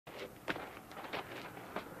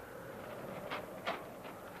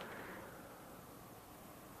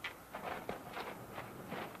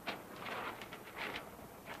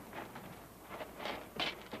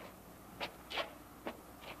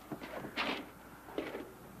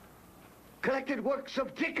collected works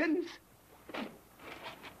of Dickens,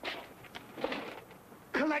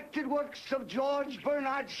 collected works of George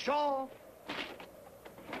Bernard Shaw,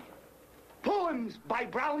 poems by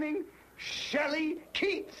Browning, Shelley,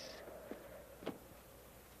 Keats,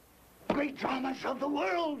 great dramas of the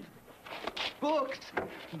world, books,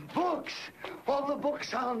 books, all the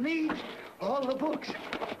books I'll need, all the books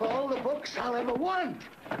I'll ever want.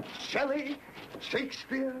 Shelley,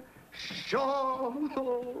 Shakespeare, Shaw,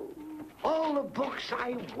 all the books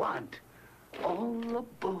I want, all the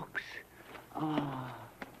books.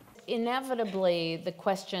 Inevitably, the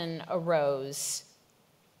question arose,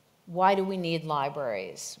 why do we need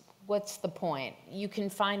libraries? What's the point? You can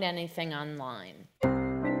find anything online.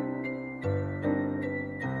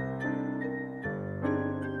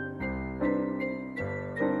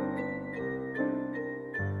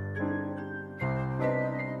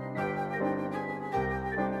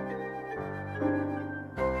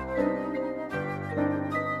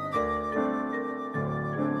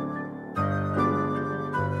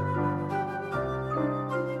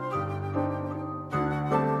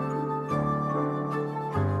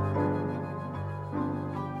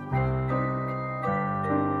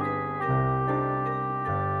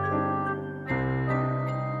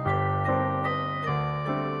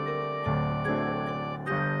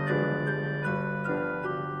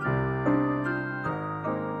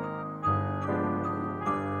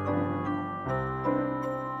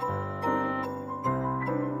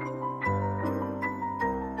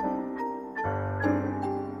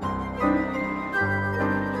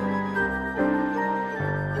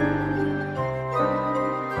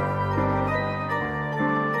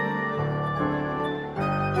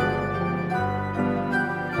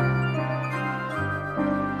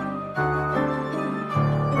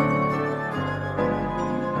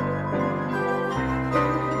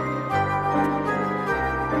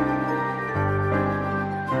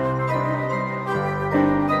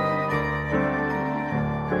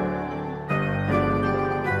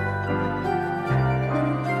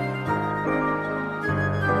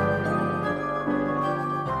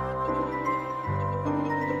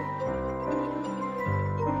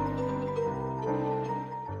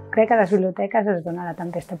 Crec que a les biblioteques es dona la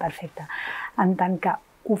tempesta perfecta, en tant que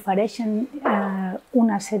ofereixen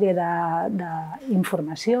una sèrie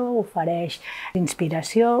d'informació, ofereix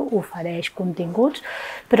inspiració, ofereix continguts,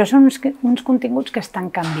 però són uns continguts que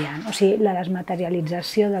estan canviant. O sigui, la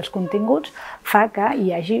desmaterialització dels continguts fa que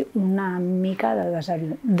hi hagi una mica de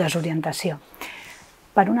desorientació.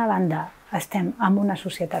 Per una banda, estem en una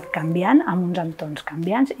societat canviant, amb uns entorns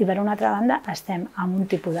canviants, i per una altra banda estem amb un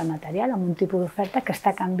tipus de material, amb un tipus d'oferta que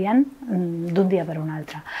està canviant d'un dia per un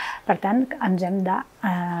altre. Per tant, ens hem de,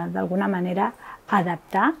 d'alguna manera,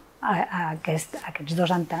 adaptar a aquests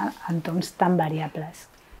dos entorns tan variables.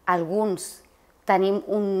 Alguns tenim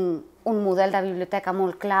un model de biblioteca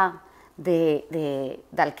molt clar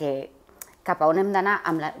del que cap a on hem d'anar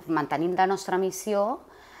mantenint la nostra missió,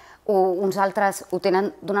 uns altres ho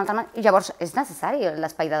tenen d'una altra manera, i llavors és necessari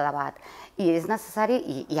l'espai de debat. I és necessari,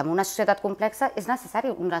 i en una societat complexa, és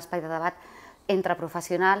necessari un espai de debat entre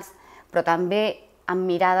professionals, però també amb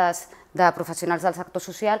mirades de professionals del sector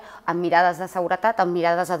social, amb mirades de seguretat, amb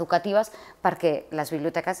mirades educatives, perquè les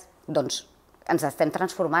biblioteques ens estem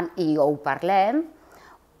transformant i o ho parlem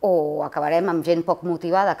o acabarem amb gent poc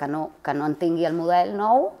motivada que no entengui el model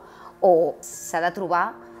nou, o s'ha de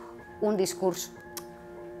trobar un discurs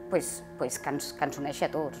que ens uneixi a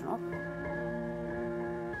tots.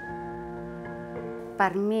 Per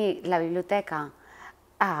mi, la biblioteca,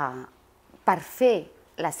 per fer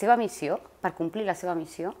la seva missió, per complir la seva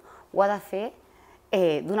missió, ho ha de fer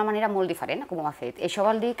d'una manera molt diferent a com ho ha fet. Això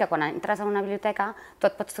vol dir que quan entres a una biblioteca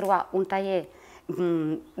tu et pots trobar un taller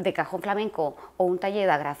de cajón flamenco o un taller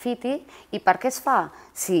de grafiti. I per què es fa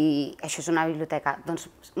si això és una biblioteca?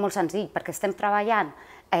 Doncs molt senzill, perquè estem treballant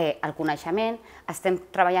el coneixement, estem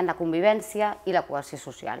treballant la convivència i la cohesió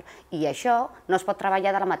social. I això no es pot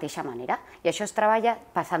treballar de la mateixa manera, i això es treballa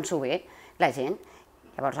passant-s'ho bé la gent.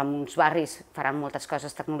 Llavors, en uns barris faran moltes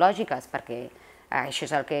coses tecnològiques perquè això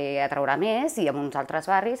és el que atraurà més, i en uns altres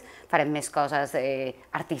barris farem més coses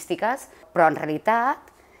artístiques, però en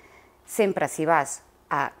realitat sempre si vas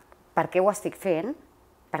a per què ho estic fent,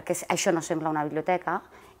 perquè això no sembla una biblioteca,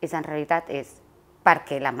 en realitat és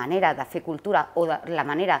perquè la manera de fer cultura o la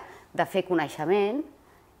manera de fer coneixement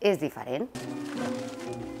és diferent.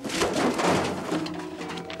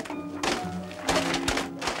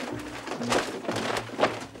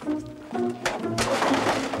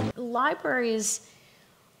 Libraries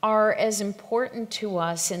are as important to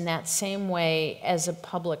us in that same way as a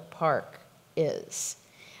public park is.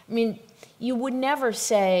 I mean, You would never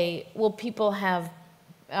say, well, people have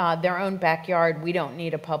their own backyard, we don't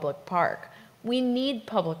need a public park. We need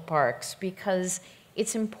public parks because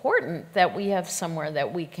it's important that we have somewhere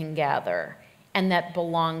that we can gather and that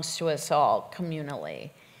belongs to us all communally.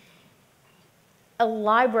 A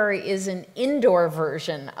library is an indoor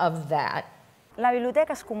version of that. La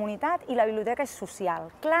biblioteca és comunitat i la biblioteca és social,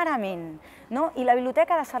 clarament. I la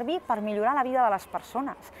biblioteca ha de servir per millorar la vida de les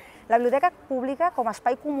persones. La biblioteca pública, com a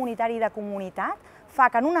espai comunitari de comunitat, fa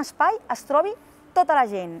que en un espai es trobi tota la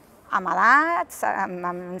gent, amb edats,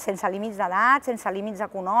 sense límits d'edat, sense límits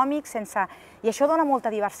econòmics, i això dona molta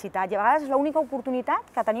diversitat. I a vegades és l'única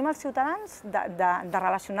oportunitat que tenim els ciutadans de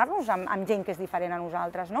relacionar-nos amb gent que és diferent a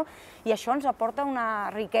nosaltres. I això ens aporta una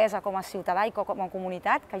riquesa com a ciutadà i com a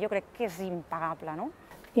comunitat que jo crec que és impagable.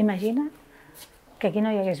 Imagina que aquí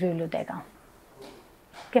no hi hagués biblioteca.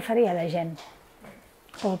 Què faria la gent?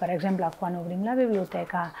 O, per exemple, quan obrim la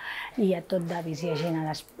biblioteca i hi ha tot d'avis llegint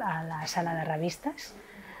a la sala de revistes,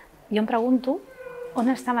 jo em pregunto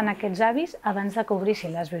on estaven aquests avis abans que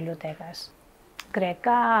obrissin les biblioteques. Crec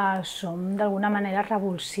que som d'alguna manera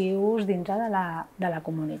revulsius dintre de la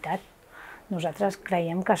comunitat. Nosaltres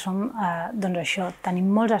creiem que som, doncs això,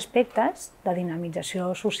 tenim molts aspectes de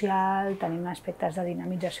dinamització social, tenim aspectes de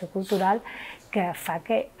dinamització cultural que fa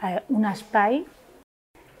que un espai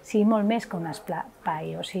sigui molt més que un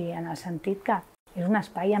espai, o sigui, en el sentit que és un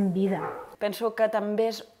espai amb vida. Penso que també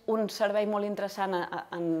és un servei molt interessant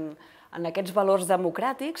en aquests valors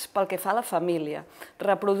democràtics pel que fa a la família.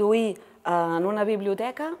 Reproduir en una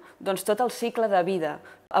biblioteca tot el cicle de vida.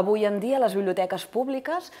 Avui en dia, a les biblioteques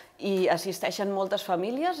públiques hi assisteixen moltes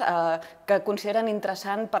famílies que consideren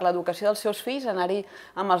interessant per l'educació dels seus fills anar-hi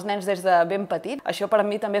amb els nens des de ben petit. Això per a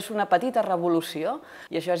mi també és una petita revolució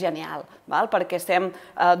i això és genial, perquè estem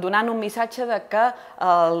donant un missatge de que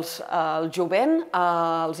el jovent,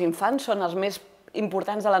 els infants, són els més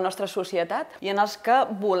importants de la nostra societat i en els que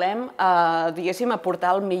volem, diguéssim,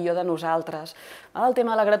 aportar el millor de nosaltres. El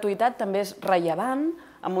tema de la gratuïtat també és rellevant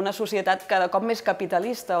en una societat cada cop més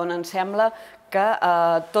capitalista, on ens sembla que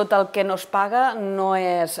tot el que no es paga no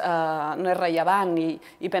és rellevant.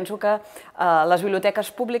 I penso que les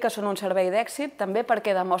biblioteques públiques són un servei d'èxit també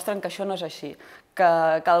perquè demostren que això no és així,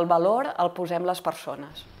 que el valor el posem les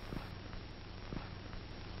persones.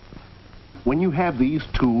 When you have these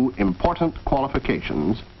two important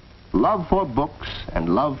qualifications, love for books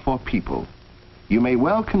and love for people, you may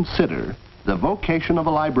well consider the vocation of a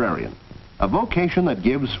librarian, a vocation that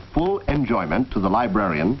gives full enjoyment to the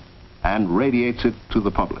librarian and radiates it to the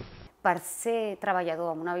public. Per ser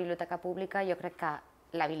treballador en una biblioteca pública, jo crec que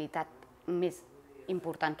l'habilitat més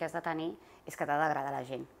important que has de tenir és que t'ha d'agradar la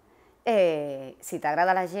gent. Si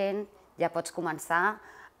t'agrada la gent, ja pots començar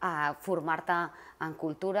a formar-te en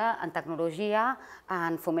cultura, en tecnologia,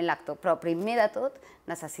 en foment lector. Però primer de tot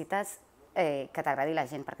necessites que t'agradi la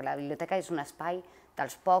gent, perquè la biblioteca és un espai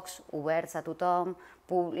dels pocs, oberts a tothom,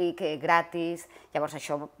 públic, gratis. Llavors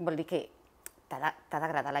això vol dir que t'ha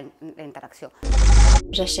d'agradar la interacció.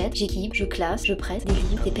 J'achète, j'équipe, je classe, je prête des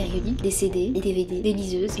livres, des périodiques, des CD, des DVD, des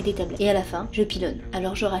liseuses et des tablettes. Et à la fin, je pilonne.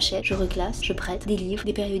 Alors je rachète, je reclasse, je prête des livres,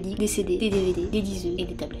 des périodiques, des CD, des DVD, des liseuses et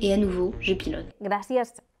des tablettes. Et à nouveau, je pilonne.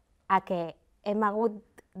 Gràcies a que hem hagut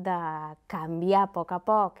de canviar a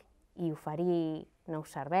poc i oferir nous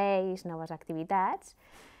serveis, noves activitats,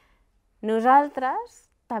 nosaltres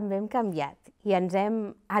també hem canviat i ens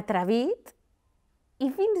hem atrevit i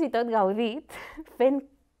fins i tot gaudit fent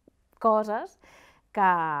coses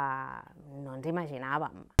que no ens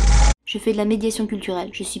imaginàvem. Je fais de la médiation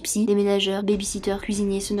culturelle. Je suis psy, déménageur, babysitter,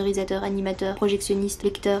 cuisinier, sonorisateur, animateur, projectionniste,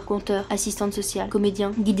 lecteur, conteur, assistante sociale,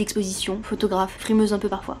 comédien, guide d'exposition, photographe, frimeuse un peu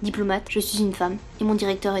parfois, diplomate. Je suis une femme et mon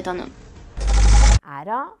directeur est un homme.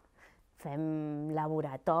 Ara fem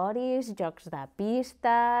laboratoris, jocs de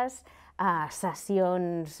pistes,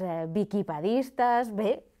 sessions wikipedistes,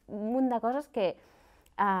 bé, un munt de coses que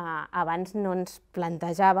abans no ens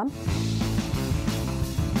plantejàvem.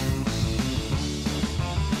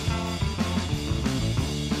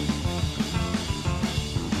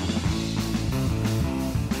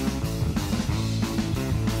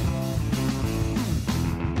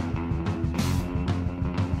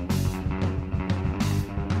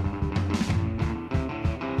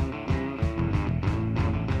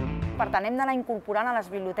 Per tant, hem d'anar incorporant a les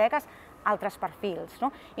biblioteques altres perfils,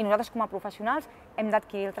 i nosaltres com a professionals hem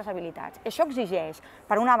d'adquirir altres habilitats. Això exigeix,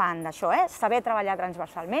 per una banda, saber treballar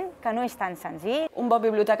transversalment, que no és tan senzill. Un bon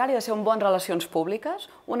bibliotecari ha de ser un bon relacions públiques,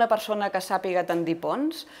 una persona que sàpiga tendir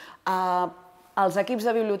ponts. Els equips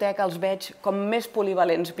de biblioteca els veig com més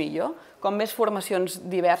polivalents millor, com més formacions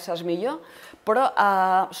diverses millor, però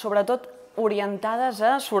sobretot orientades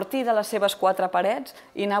a sortir de les seves quatre parets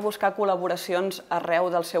i anar a buscar col·laboracions arreu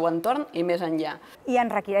del seu entorn i més enllà. I en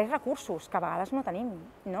requereix recursos, que a vegades no tenim,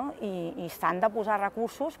 i s'han de posar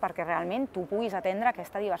recursos perquè realment tu puguis atendre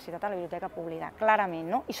aquesta diversitat a la biblioteca pública,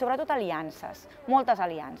 clarament, i sobretot aliances, moltes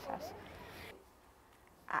aliances.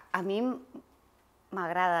 A mi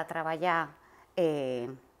m'agrada treballar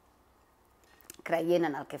creient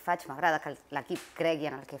en el que faig, m'agrada que l'equip cregui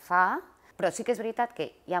en el que fa, però sí que és veritat que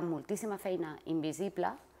hi ha moltíssima feina invisible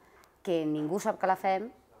que ningú sap que la fem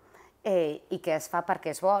i que es fa perquè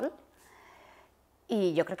es vol.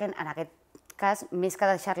 I jo crec que en aquest cas, més que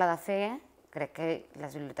deixar-la de fer, crec que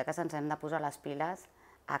les biblioteques ens hem de posar les piles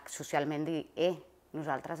a socialment dir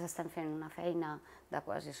nosaltres estem fent una feina de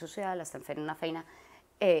cohesió social, estem fent una feina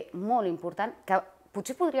molt important, que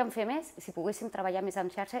potser podríem fer més si poguéssim treballar més en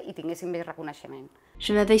xarxa i tinguéssim més reconeixement.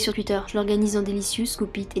 Je m'éveille sur Twitter, je l'organise dans Delicious,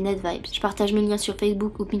 Scoopit et NetVibes. Je partage mes liens sur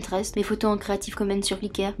Facebook ou Pinterest, mes photos en Creative Commons sur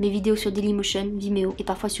Flickr, mes vidéos sur Dailymotion, Vimeo et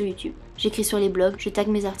parfois sur YouTube. J'écris sur les blogs, je tag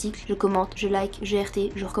mes articles, je commente, je like, je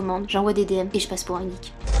RT, je recommande, j'envoie des DM et je passe pour un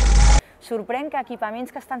geek. Sorprèn que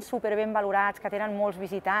equipaments que estan superben valorats, que tenen molts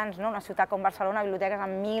visitants, una ciutat com Barcelona, biblioteques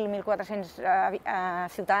amb 1.000-1.400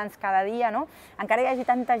 ciutadans cada dia, encara hi hagi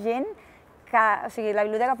tanta gent que la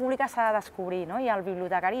biblioteca pública s'ha de descobrir, i el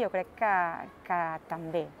bibliotecari jo crec que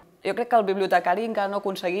també. Jo crec que el bibliotecari encara no ha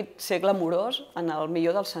aconseguit ser glamurós en el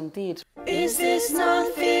millor dels sentits. Is this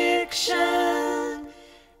non-fiction?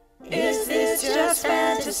 Is this just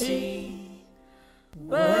fantasy?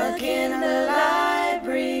 Work in the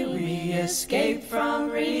library, we escape from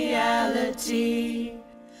reality.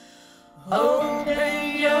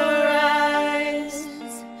 Open your eyes,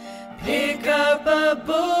 pick up a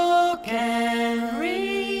book and read.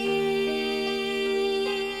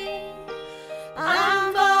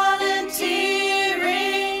 I'm volunteering,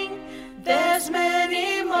 there's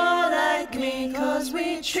many more like me, 'cause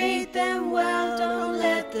we treat them well, don't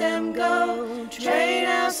let them go. Train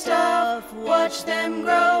our staff, watch them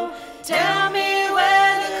grow. Tell me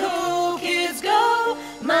where the cool kids go.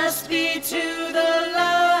 Must be to the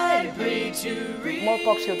library to read. Molt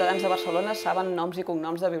pocs ciutadans de Barcelona saben noms i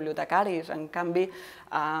cognoms de bibliotecaris. En canvi,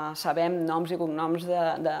 sabem noms i cognoms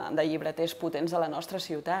de llibreters potents de la nostra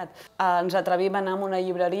ciutat. Ens atrevim a anar a una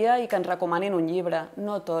llibreria i que ens recomanin un llibre.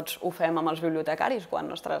 No tots ho fem amb els bibliotecaris,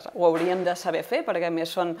 quan, ostres, ho hauríem de saber fer, perquè a més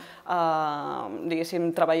són,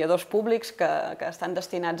 diguéssim, treballadors públics que estan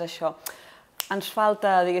destinats a això. Ens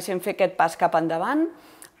falta, diguéssim, fer aquest pas cap endavant.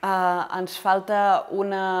 Ens falta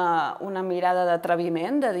una mirada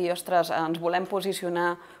d'atreviment, de dir, ostres, ens volem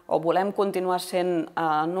posicionar o volem continuar sent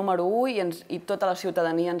número 1 i tota la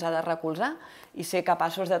ciutadania ens ha de recolzar i ser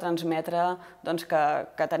capaços de transmetre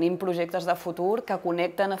que tenim projectes de futur que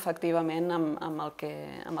connecten efectivament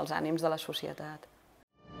amb els ànims de la societat.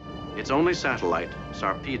 Its only satellite,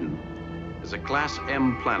 Sarpedon, is a Class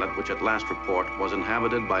M planet which at last report was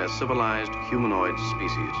inhabited by a civilized humanoid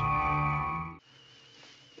species.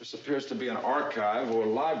 This appears to be an archive or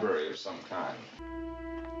library of some kind.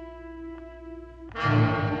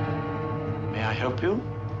 May I help you?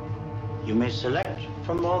 You may select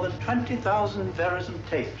from more than 20,000 Verizon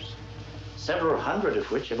tapes, several hundred of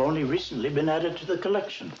which have only recently been added to the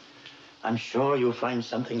collection. I'm sure you'll find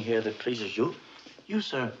something here that pleases you. You,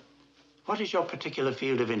 sir, what is your particular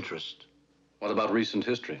field of interest? What about recent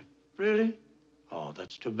history? Really? Oh,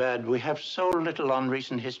 that's too bad. We have so little on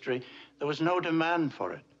recent history. There was no demand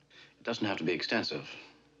for it. It doesn't have to be extensive.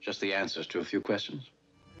 Just the answers to a few questions.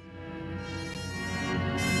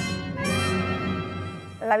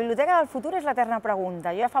 La biblioteca del futur és l'eterna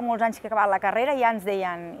pregunta. Jo ja fa molts anys que he acabat la carrera i ja ens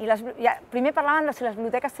deien... Primer parlaven de si les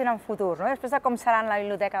biblioteques tenen futur, després de com seran la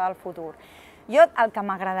biblioteca del futur. Jo el que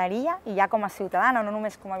m'agradaria, i ja com a ciutadana, no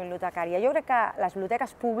només com a bibliotecària, jo crec que les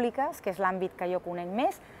biblioteques públiques, que és l'àmbit que jo conec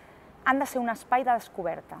més, han de ser un espai de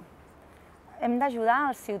descoberta. Hem d'ajudar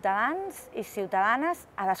els ciutadans i ciutadanes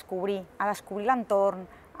a descobrir l'entorn,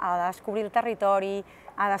 a descobrir el territori,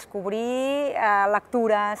 a descobrir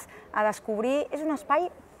lectures, a descobrir... És un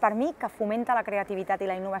espai, per mi, que fomenta la creativitat i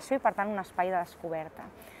la innovació i, per tant, un espai de descoberta.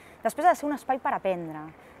 Després ha de ser un espai per aprendre.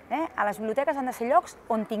 A les biblioteques han de ser llocs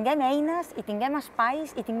on tinguem eines i tinguem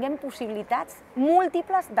espais i tinguem possibilitats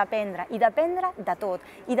múltiples d'aprendre, i d'aprendre de tot,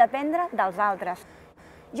 i d'aprendre dels altres.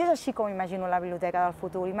 Jo és així com imagino la biblioteca del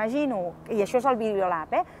futur. Imagino, i això és el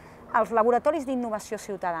Bibliolab, els laboratoris d'innovació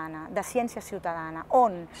ciutadana, de ciència ciutadana,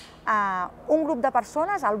 on un grup de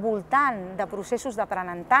persones al voltant de processos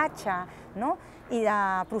d'aprenentatge i de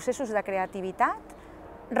processos de creativitat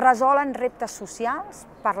resolen reptes socials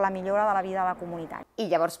per la millora de la vida de la comunitat. I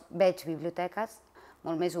llavors veig biblioteques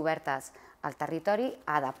molt més obertes al territori,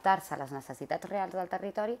 a adaptar-se a les necessitats reals del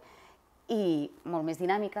territori i molt més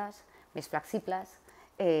dinàmiques, més flexibles,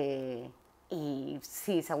 i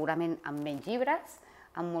sí, segurament amb menys llibres,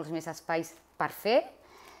 amb molts més espais per fer,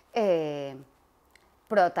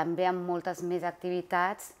 però també amb moltes més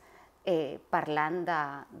activitats parlant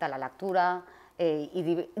de la lectura i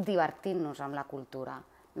divertint-nos amb la cultura.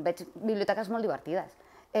 Veig biblioteques molt divertides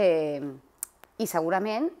i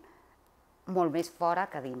segurament molt més fora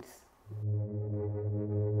que dins.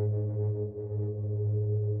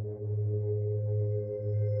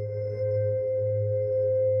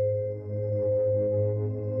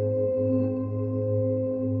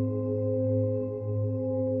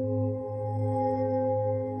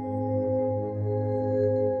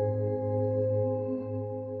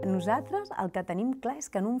 Nosaltres el que tenim clar és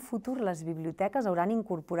que en un futur les biblioteques hauran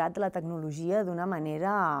incorporat la tecnologia d'una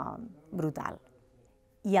manera brutal.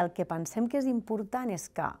 I el que pensem que és important és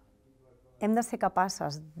que hem de ser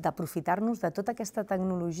capaces d'aprofitar-nos de tota aquesta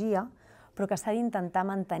tecnologia, però que s'ha d'intentar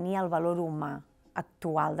mantenir el valor humà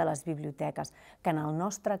actual de les biblioteques, que en el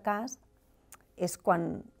nostre cas és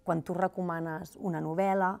quan tu recomanes una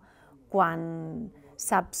novel·la, quan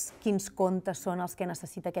saps quins contes són els que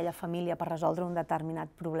necessita aquella família per resoldre un determinat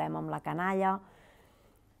problema amb la canalla,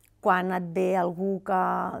 quan et ve algú que,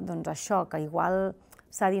 doncs això, que igual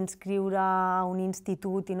s'ha d'inscriure a un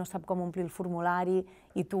institut i no sap com omplir el formulari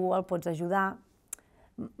i tu el pots ajudar.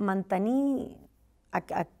 Mantenir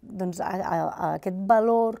aquest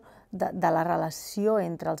valor de la relació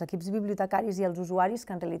entre els equips bibliotecaris i els usuaris,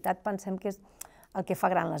 que en realitat pensem que és el que fa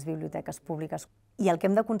gran les biblioteques públiques. I el que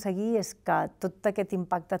hem d'aconseguir és que tot aquest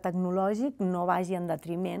impacte tecnològic no vagi en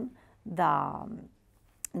detriment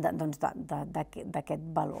d'aquest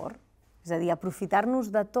valor. És a dir,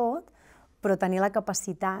 aprofitar-nos de tot, però tenir la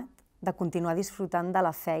capacitat de continuar disfrutant de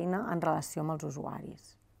la feina en relació amb els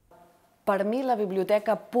usuaris. Per mi, la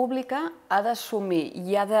biblioteca pública ha d'assumir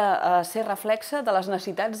i ha de ser reflexa de les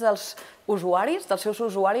necessitats dels usuaris, dels seus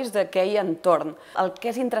usuaris d'aquell entorn. El que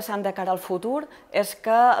és interessant de cara al futur és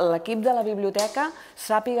que l'equip de la biblioteca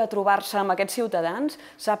sàpiga trobar-se amb aquests ciutadans,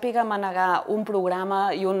 sàpiga manegar un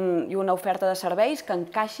programa i una oferta de serveis que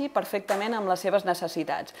encaixi perfectament amb les seves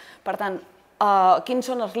necessitats. Per tant, quins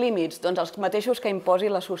són els límits? Doncs els mateixos que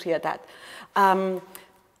imposi la societat.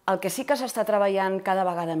 El que sí que s'està treballant cada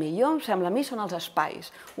vegada millor, em sembla a mi, són els espais.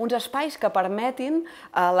 Uns espais que permetin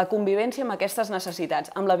la convivència amb aquestes necessitats.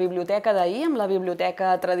 Amb la biblioteca d'ahir, amb la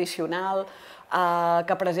biblioteca tradicional,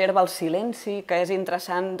 que preserva el silenci, que és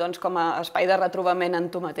interessant com a espai de retrobament en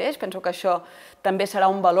tu mateix. Penso que això també serà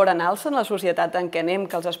un valor en alça en la societat en què anem,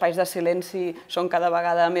 que els espais de silenci són cada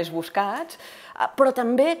vegada més buscats, però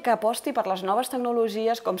també que aposti per les noves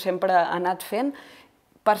tecnologies, com sempre ha anat fent,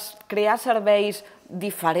 per crear serveis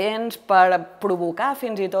diferents, per provocar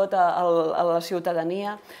fins i tot a la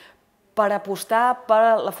ciutadania, per apostar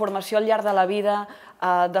per la formació al llarg de la vida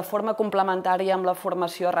de forma complementària amb la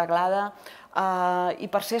formació arreglada i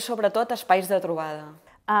per ser sobretot espais de trobada.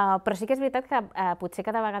 Però sí que és veritat que potser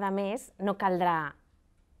cada vegada més no caldrà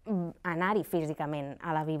anar-hi físicament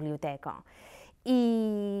a la biblioteca.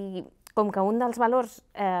 I com que un dels valors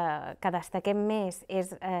que destaquem més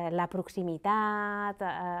és la proximitat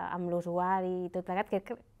amb l'usuari i tot plegat,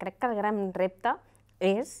 crec que el gran repte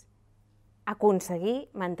és aconseguir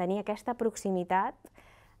mantenir aquesta proximitat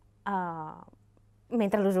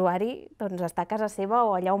mentre l'usuari està a casa seva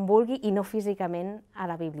o allà on vulgui i no físicament a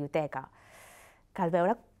la biblioteca. Cal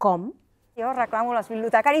veure com. Jo reclamo els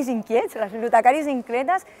bibliotecaris inquiets, les bibliotecàries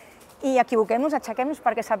inquietes, i equivoquem-nos, aixequem-nos,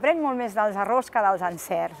 perquè s'aprèn molt més dels errors que dels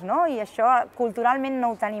encerts, no? I això culturalment no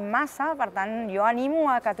ho tenim massa, per tant, jo animo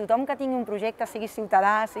a que tothom que tingui un projecte, sigui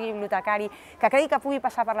ciutadà, sigui bibliotecari, que cregui que pugui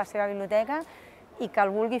passar per la seva biblioteca i que el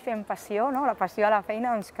vulgui fer amb passió, la passió a la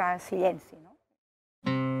feina, doncs que s'hi llenci.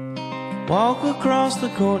 Walk across the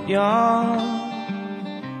courtyard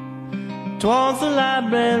towards the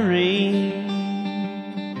library.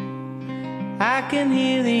 I can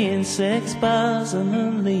hear the insects buzz and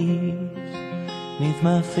the leaves beneath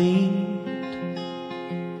my feet.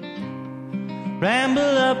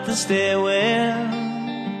 Ramble up the stairwell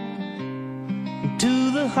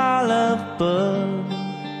to the hall of books.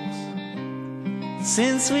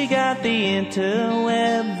 Since we got the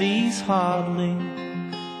interweb, these hardly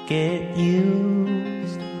get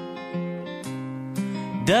used.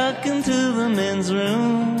 Duck into the men's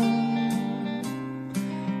room,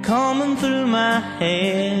 combing through my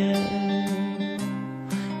hair.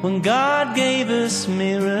 When God gave us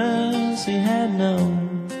mirrors, He had no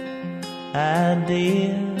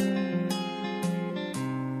idea.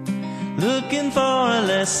 Looking for a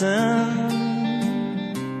lesson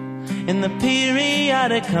in the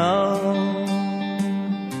periodical,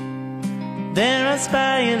 There I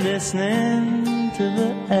spy you listening to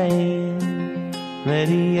the AM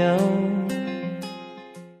radio.